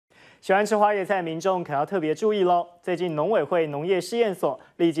喜欢吃花椰菜的民众可要特别注意喽！最近农委会农业试验所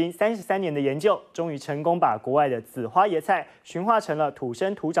历经33年的研究，终于成功把国外的紫花椰菜驯化成了土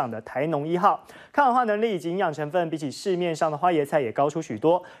生土长的台农1号，抗氧化能力以及营养成分比起市面上的花椰菜也高出许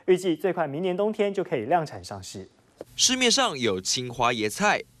多，预计最快明年冬天就可以量产上市。市面上有青花椰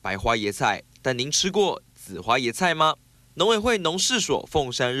菜、白花椰菜，但您吃过紫花椰菜吗？农委会农试所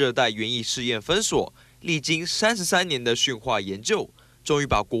凤山热带园艺试验分所历经33年的驯化研究，终于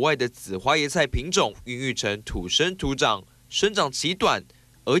把国外的紫花椰菜品种孕育成土生土长、生长期短，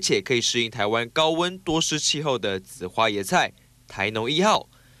而且可以适应台湾高温多湿气候的紫花椰菜台农1号，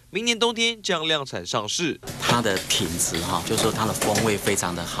明年冬天将量产上市。它的品质就是说它的风味非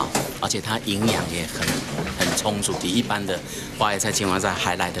常的好，而且它营养也很充足，比一般的花椰菜、青花菜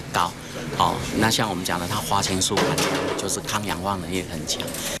还来得高。那像我们讲的，它花青素含量就是抗氧化能力很强。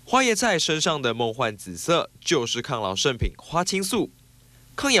花椰菜身上的梦幻紫色就是抗老圣品花青素，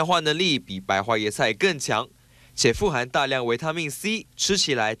抗氧化能力比白花椰菜更强，且富含大量维他命 C， 吃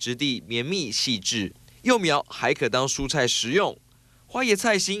起来质地绵密细致。幼苗还可当蔬菜食用，花椰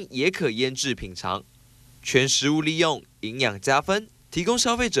菜心也可腌制品尝，全食物利用，营养加分，提供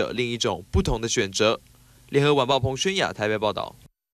消费者另一种不同的选择。联合晚报彭宣雅台北报道。